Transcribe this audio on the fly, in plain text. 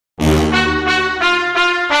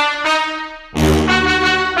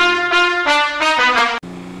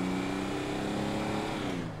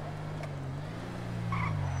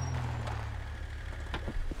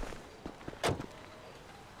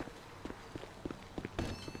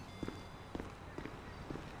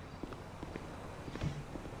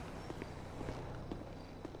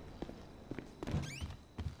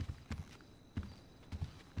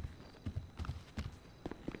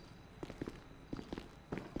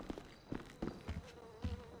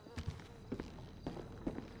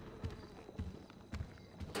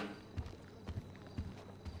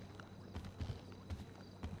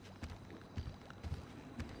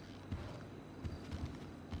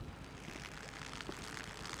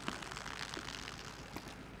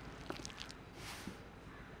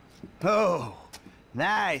Oh,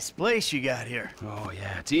 nice place you got here. Oh,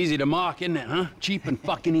 yeah, it's easy to mock, isn't it, huh? Cheap and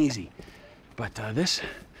fucking easy. But, this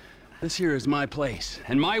here is my place.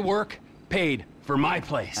 And my work paid for my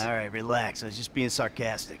place. All right, relax. I was just being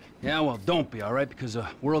sarcastic. Yeah, well, don't be, all right? Because the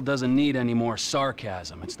world doesn't need any more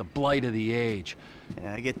sarcasm. It's the blight of the age.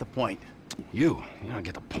 Yeah, I get the point. You don't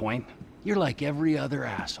get the point. You're like every other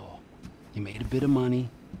asshole. You made a bit of money,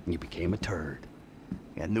 and you became a turd.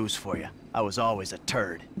 Got news for you. I was always a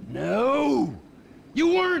turd. No!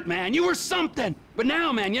 You weren't, man. You were something. But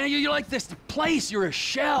now, man, you're like this place. You're a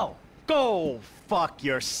shell. Go fuck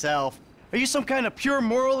yourself. Are you some kind of pure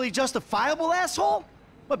morally justifiable asshole?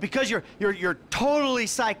 What, because you're totally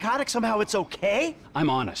psychotic, somehow it's okay? I'm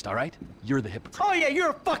honest, all right? You're the hypocrite. Oh yeah,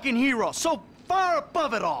 you're a fucking hero, so far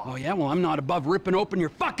above it all. Oh yeah? Well, I'm not above ripping open your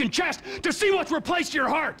fucking chest to see what's replaced your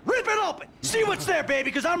heart. Rip it open! See what's there, baby,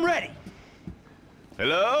 because I'm ready.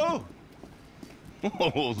 Hello?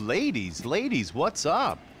 Oh, ladies, what's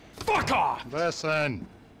up? Fuck off! Listen.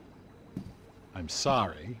 I'm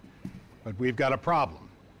sorry, but we've got a problem.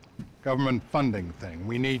 Government funding thing.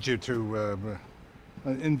 We need you to,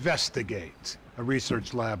 investigate a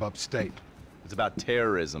research lab upstate. It's about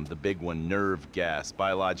terrorism, the big one, nerve gas,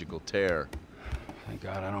 biological terror. Thank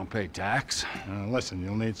God I don't pay tax. Listen,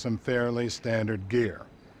 you'll need some fairly standard gear.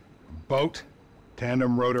 A boat,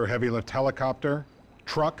 tandem rotor heavy lift helicopter,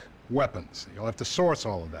 truck, weapons. You'll have to source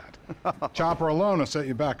all of that. Chopper alone will set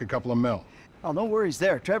you back a couple of mil. Oh, no worries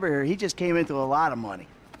there. Trevor here, he just came into a lot of money.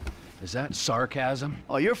 Is that sarcasm?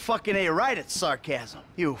 Oh, you're fucking right at sarcasm.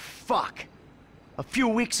 You fuck. A few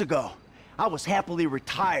weeks ago, I was happily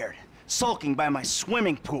retired, sulking by my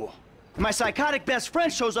swimming pool. And my psychotic best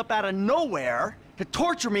friend shows up out of nowhere to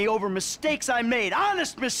torture me over mistakes I made,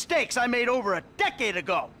 honest mistakes I made over a decade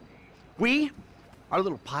ago. Our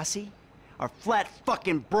little posse, are flat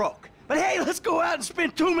fucking broke. But hey, let's go out and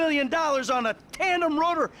spend $2 million on a tandem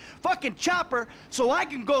rotor fucking chopper so I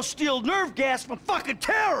can go steal nerve gas from fucking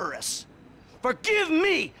terrorists. Forgive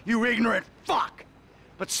me, you ignorant fuck.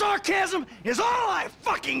 But sarcasm is all I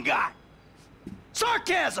fucking got.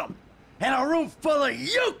 Sarcasm! And a room full of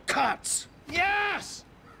you cunts! Yes!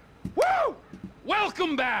 Woo!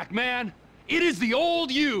 Welcome back, man. It is the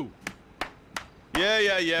old you.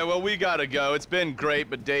 Yeah, well, we gotta go. It's been great,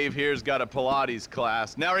 but Dave here's got a Pilates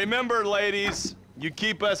class. Now remember, ladies, you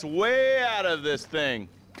keep us way out of this thing.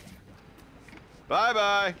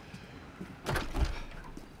 Bye-bye.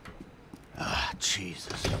 Ah,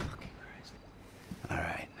 Jesus fucking Christ. All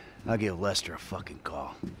right, I'll give Lester a fucking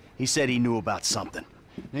call. He said he knew about something.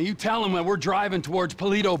 Now you tell him that we're driving towards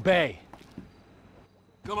Paleto Bay.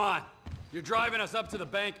 Come on. You're driving us up to the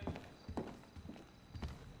bank.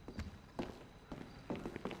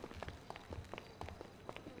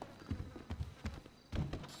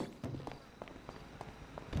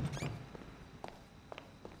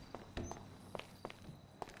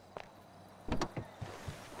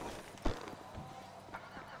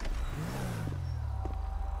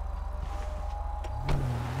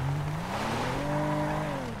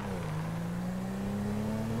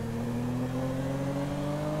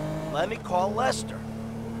 Let me call Lester.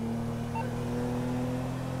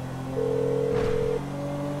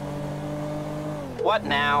 What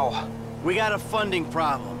now? We got a funding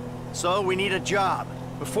problem, so we need a job.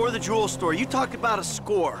 Before the jewel store, you talked about a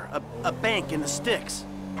score, a bank in the sticks.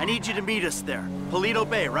 I need you to meet us there. Paleto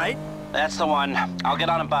Bay, right? That's the one. I'll get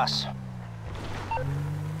on a bus.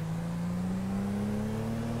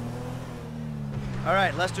 All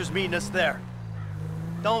right, Lester's meeting us there.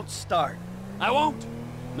 Don't start. I won't.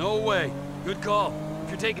 No way. Good call.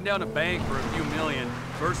 If you're taking down a bank for a few million,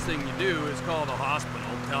 first thing you do is call the hospital,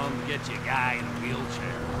 tell them to get you a guy in a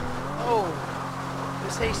wheelchair. Oh,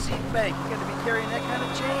 this hayseed bank, you gonna be carrying that kind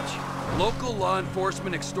of change? Local law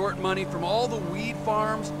enforcement extort money from all the weed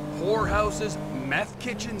farms, whorehouses, meth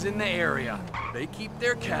kitchens in the area. They keep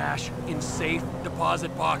their cash in safe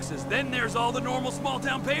deposit boxes. Then there's all the normal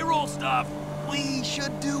small-town payroll stuff. We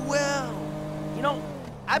should do well. You know,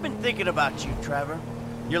 I've been thinking about you, Trevor.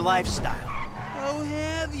 Your lifestyle. Oh,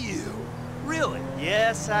 have you? Really?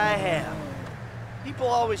 Yes, I have. People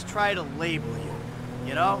always try to label you.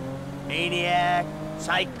 You know? Maniac,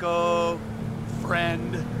 psycho,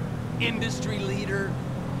 Friend, industry leader.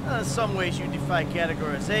 in some ways you defy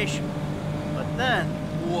categorization. But then,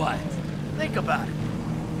 What? think about it.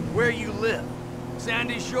 Where you live.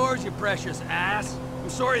 Sandy Shores, you precious ass. I'm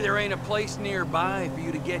sorry there ain't a place nearby for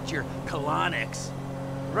you to get your colonics.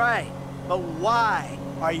 Right. But why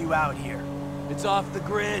are you out here? It's off the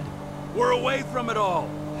grid. We're away from it all.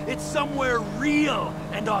 It's somewhere real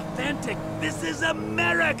and authentic. This is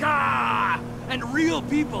America! And real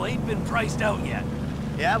people ain't been priced out yet.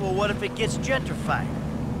 Yeah, well, what if it gets gentrified?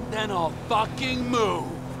 Then I'll fucking move.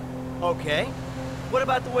 Okay. What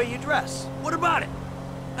about the way you dress? What about it?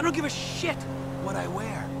 I don't give a shit what I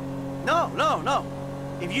wear. No.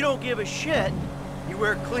 If you don't give a shit, you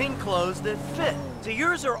wear clean clothes that fit. So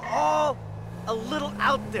yours are all a little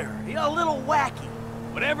out there, you know, a little wacky.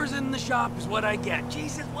 Whatever's in the shop is what I get.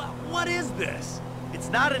 Jesus, what is this? It's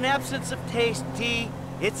not an absence of taste, T.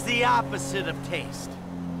 It's the opposite of taste.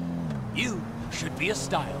 You should be a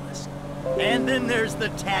stylist. And then there's the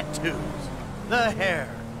tattoos, the hair,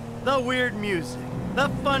 the weird music, the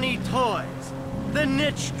funny toys, the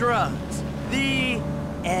niche drugs, the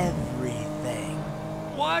everything.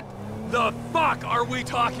 What the fuck are we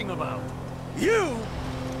talking about? You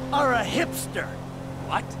are a hipster.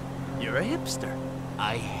 What? You're a hipster.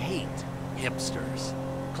 I hate hipsters.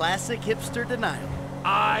 Classic hipster denial.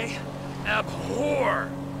 I abhor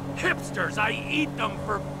hipsters. I eat them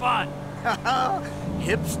for fun.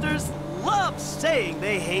 Hipsters love saying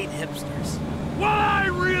they hate hipsters. What I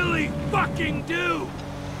really fucking do.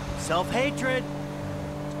 Self-hatred.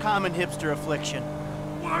 Common hipster affliction.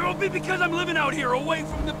 Well, it'll be because I'm living out here away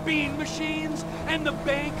from the bean machines and the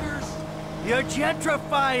bankers. You're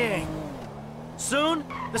gentrifying. Soon,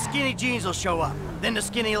 the skinny jeans will show up, then the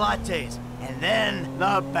skinny lattes, and then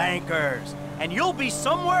the bankers. And you'll be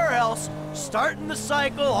somewhere else, starting the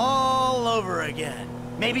cycle all over again.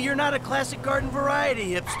 Maybe you're not a classic garden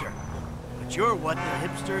variety hipster, but you're what the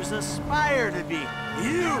hipsters aspire to be.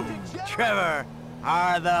 You, Trevor,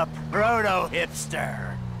 are the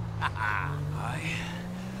proto-hipster. I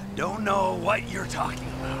don't know what you're talking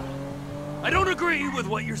about. I don't agree with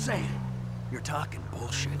what you're saying. You're talking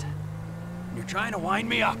bullshit. You're trying to wind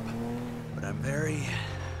me up. But I'm very,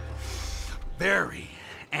 very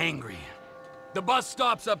angry. The bus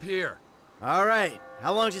stops up here. All right,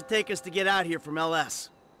 how long does it take us to get out here from LS?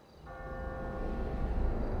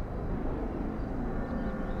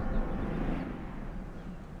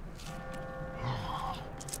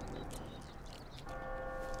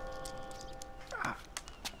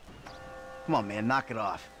 Come on, man, knock it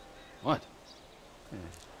off. What?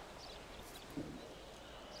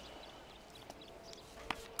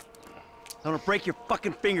 Don't break your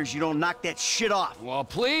fucking fingers, you don't knock that shit off. Well,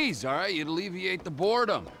 please, all right? You'd alleviate the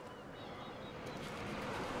boredom.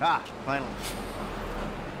 Ah, finally.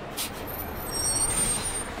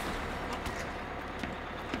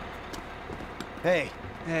 Hey.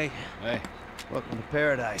 Hey, Hey. Welcome to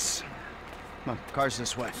paradise. Come on, car's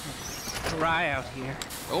this way. dry out here.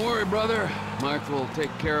 Don't worry, brother. Mike will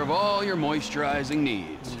take care of all your moisturizing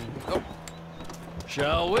needs. Oh.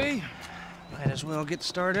 Shall we? Might as well get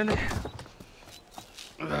started.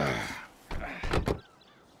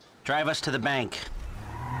 Drive us to the bank.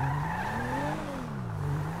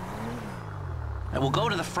 I will go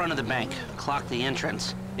to the front of the bank, clock the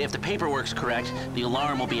entrance. If the paperwork's correct, the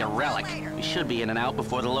alarm will be a relic. We should be in and out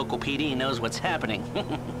before the local PD knows what's happening.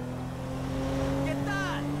 Get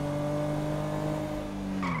done!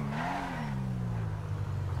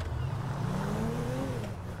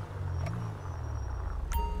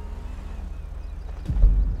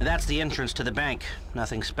 That's the entrance to the bank.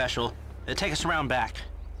 Nothing special. Take us around back.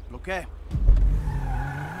 Okay.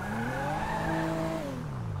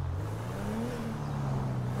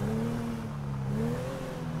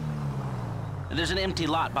 There's an empty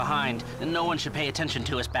lot behind, and no one should pay attention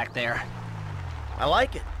to us back there. I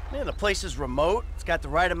like it. Man, the place is remote. It's got the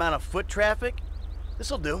right amount of foot traffic.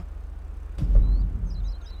 This'll do.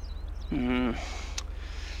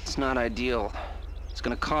 It's not ideal. It's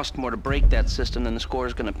gonna cost more to break that system than the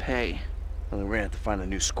score's gonna pay. Well, then we're gonna have to find a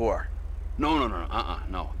new score.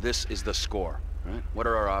 No. This is the score, right? What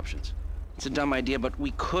are our options? It's a dumb idea, but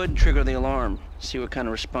we could trigger the alarm, see what kind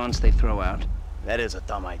of response they throw out. That is a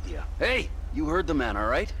dumb idea. Hey, you heard the man, all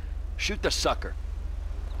right? Shoot the sucker.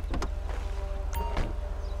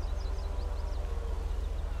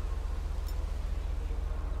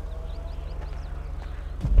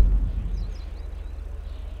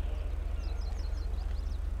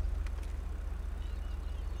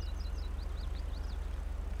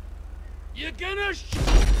 You're gonna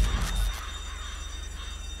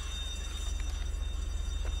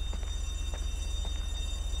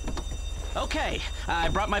Okay, I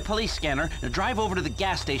brought my police scanner. Now drive over to the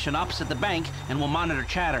gas station opposite the bank, and we'll monitor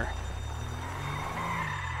chatter.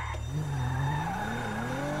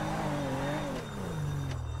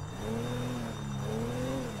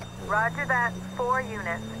 Roger that. 4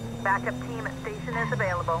 units. Backup team at station is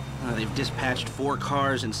available. They've dispatched 4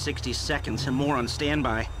 cars in 60 seconds and more on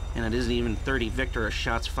standby. And it isn't even 30 Victor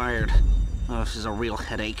shots fired. Oh, this is a real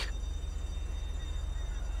headache.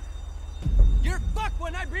 You're fucked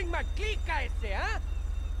when I bring my clique, I say, huh?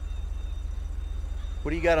 What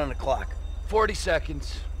do you got on the clock? 40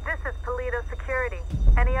 seconds. This is Paleto Security.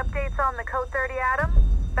 Any updates on the Code 30 Adam?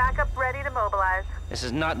 Backup ready to mobilize. This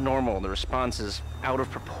is not normal. The response is out of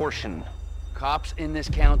proportion. Cops in this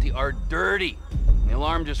county are dirty. The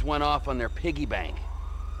alarm just went off on their piggy bank.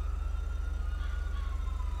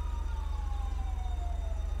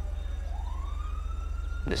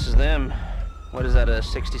 This is them. What is that, a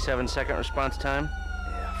 67-second response time?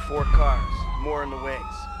 Yeah, 4 cars. More in the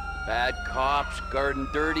wings. Bad cops, guarding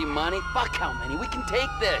dirty money. Fuck how many? We can take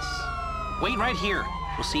this. Wait right here.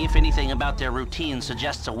 We'll see if anything about their routine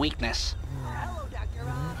suggests a weakness.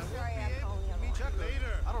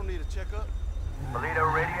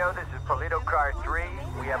 Paleto Radio, this is Paleto Car 3.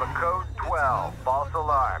 We have a code 12, false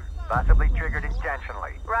alarm, possibly triggered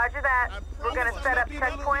intentionally. Roger that. We're gonna set up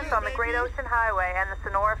checkpoints on the Great Ocean Highway and the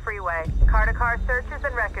Sonora Freeway. Car-to-car searches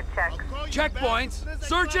and record checks. Checkpoints?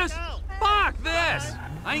 Searches? Fuck this!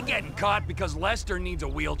 I ain't getting caught because Lester needs a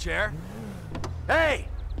wheelchair. Hey!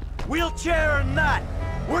 Wheelchair or not,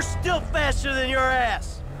 we're still faster than your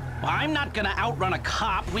ass! Well, I'm not gonna outrun a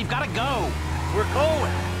cop. We've gotta go. We're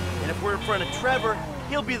going! And if we're in front of Trevor,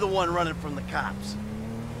 he'll be the one running from the cops.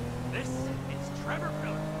 This is Trevor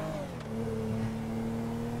Miller.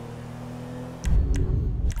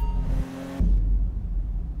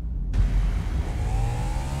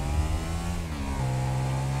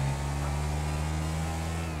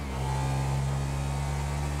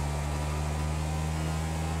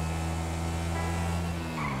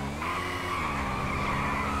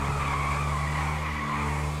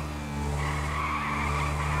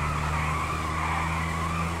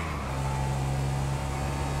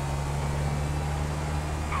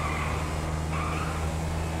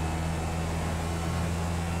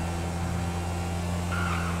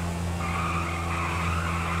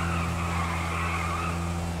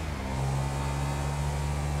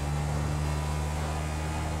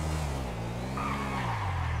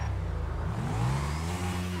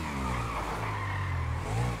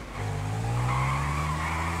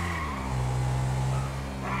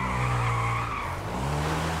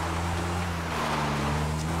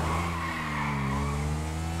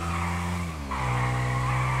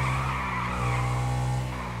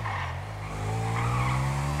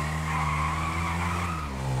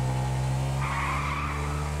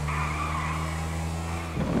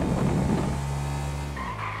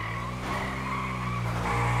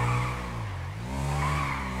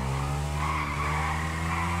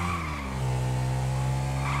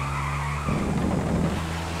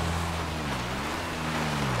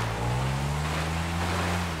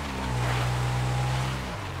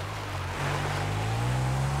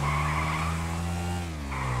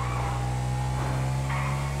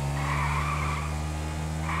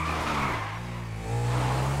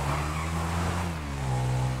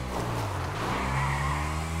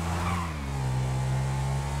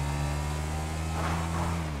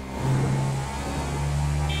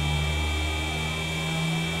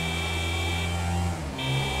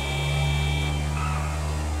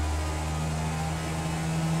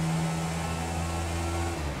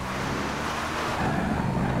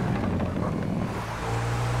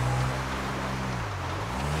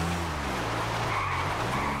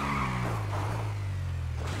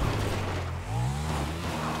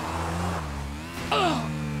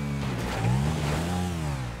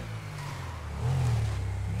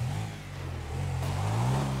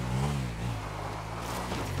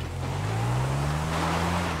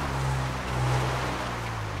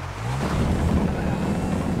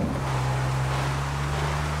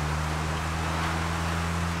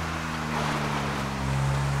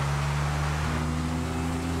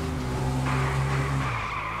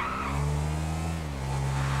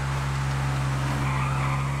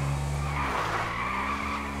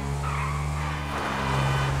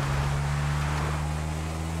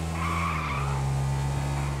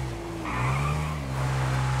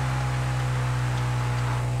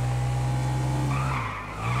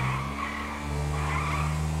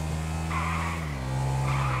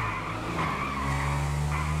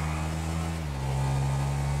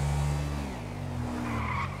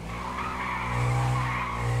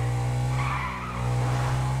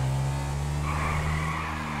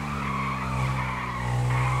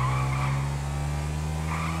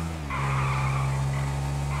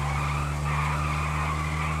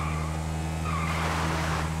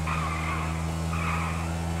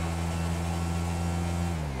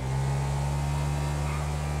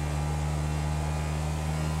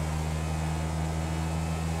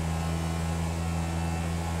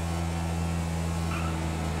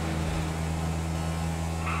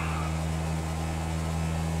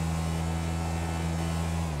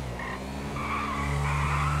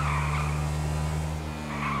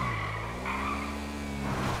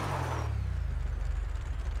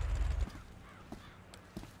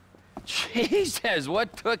 Jesus,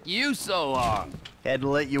 what took you so long? Had to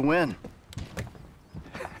let you win.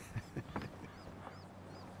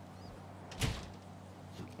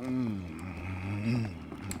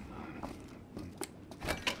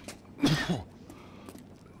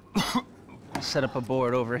 Set up a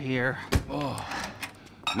board over here.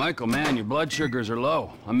 Michael, man, your blood sugars are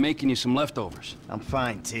low. I'm making you some leftovers. I'm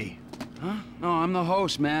fine, T. Huh? No, I'm the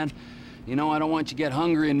host, man. You know, I don't want you to get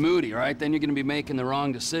hungry and moody, right? Then you're gonna be making the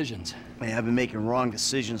wrong decisions. Man, I've been making wrong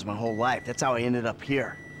decisions my whole life. That's how I ended up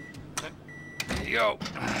here. Here you go.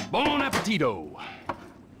 Bon appetito.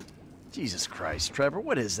 Jesus Christ, Trevor,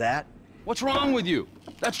 what is that? What's wrong with you?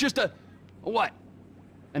 That's just a what?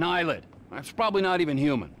 An eyelid. That's probably not even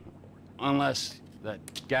human. Unless that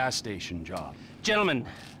gas station job. Gentlemen,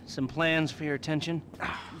 some plans for your attention?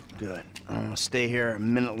 Good. I'm gonna stay here a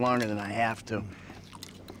minute longer than I have to.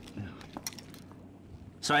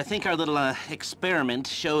 So I think our little experiment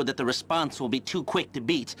showed that the response will be too quick to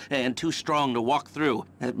beat and too strong to walk through.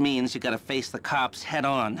 That means you gotta face the cops head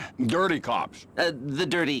on. Dirty cops. The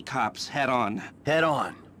dirty cops head on. Head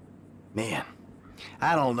on. Man,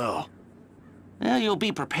 I don't know. Well, you'll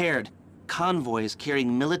be prepared. Convoys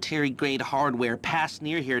carrying military-grade hardware pass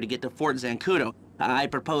near here to get to Fort Zancudo. I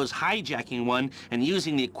propose hijacking one and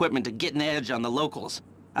using the equipment to get an edge on the locals.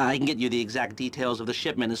 I can get you the exact details of the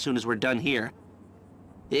shipment as soon as we're done here.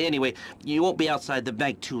 Anyway, you won't be outside the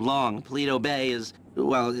bank too long. Paleto Bay is,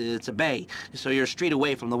 well, it's a bay, so you're a street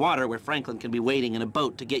away from the water where Franklin can be waiting in a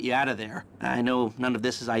boat to get you out of there. I know none of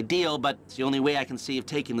this is ideal, but it's the only way I can see of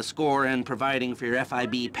taking the score and providing for your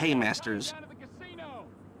FIB paymasters.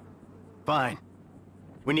 Fine.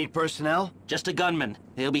 We need personnel? Just a gunman.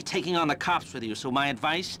 They'll be taking on the cops with you, so my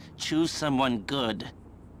advice, choose someone good.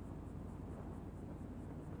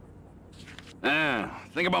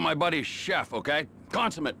 Think about my buddy Chef, okay?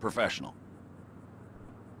 Consummate professional.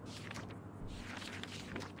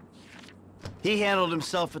 He handled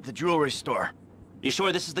himself at the jewelry store. You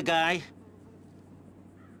sure this is the guy?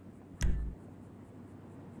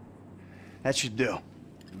 That should do.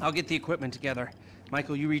 I'll get the equipment together.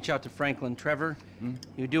 Michael, you reach out to Franklin. Trevor,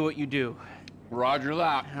 you do what you do. Roger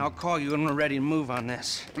that. I'll call you when we're ready to move on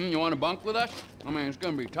this. You want to bunk with us? I mean, it's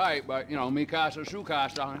gonna be tight, but, you know, mi casa, su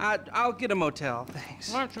casa. I'll get a motel,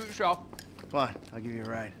 thanks. All right, suit yourself. Come on, I'll give you a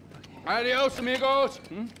ride. Adios, amigos.